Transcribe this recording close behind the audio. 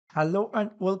Hello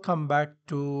and welcome back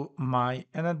to my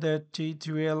another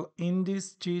tutorial. In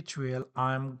this tutorial,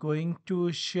 I'm going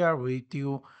to share with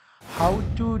you how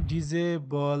to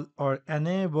disable or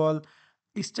enable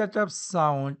startup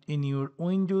sound in your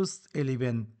Windows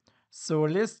 11. So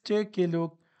let's take a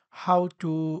look how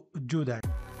to do that.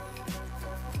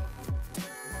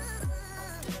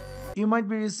 You might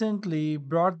be recently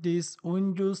brought this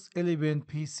Windows 11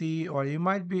 PC or you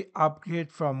might be upgrade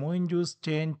from Windows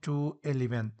 10 to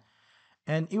 11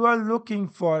 and you are looking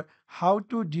for how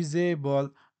to disable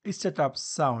startup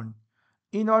sound.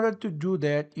 In order to do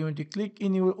that, you need to click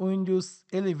in your Windows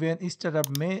 11 startup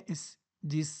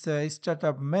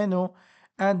menu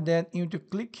and then you need to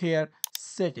click here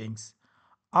settings.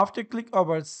 After click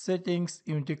over settings,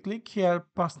 you need to click here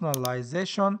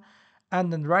personalization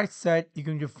and then right side you're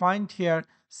going to find here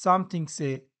something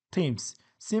say themes.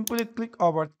 Simply click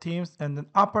over themes and then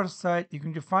upper side you're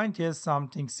going to find here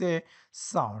something say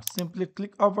sound. Simply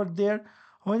click over there.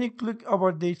 When you click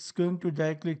over there, it's going to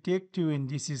directly take you in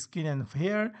this screen and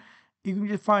here you're going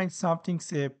to find something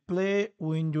say play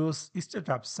Windows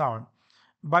startup sound.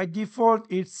 By default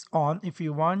it's on. If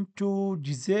you want to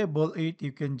disable it,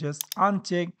 you can just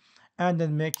uncheck and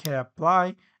then make here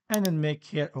apply and then make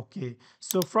here okay.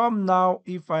 So from now,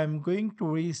 if I'm going to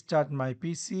restart my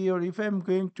PC or if I'm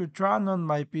going to turn on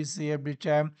my PC every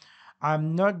time,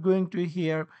 I'm not going to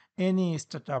hear any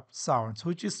startup sounds,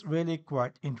 which is really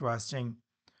quite interesting.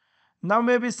 Now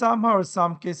maybe somehow or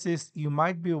some cases you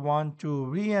might be want to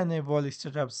re-enable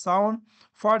startup sound.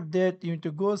 For that you need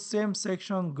to go same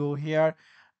section, go here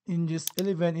in this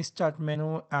 11 start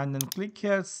menu and then click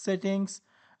here settings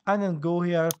and then go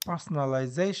here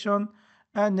personalization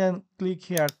and then click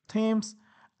here themes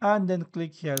and then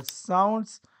click here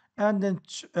sounds and then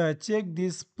check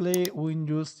this play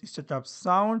Windows startup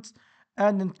sounds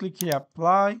and then click here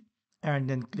apply and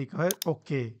then click here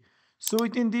OK. So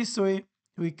within this way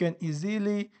we can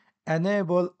easily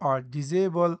enable or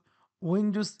disable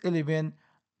Windows 11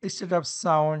 startup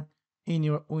sound in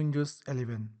your Windows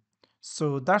 11.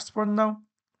 So that's for now.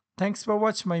 Thanks for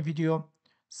watching my video.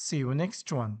 See you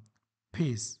next one.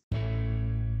 Peace.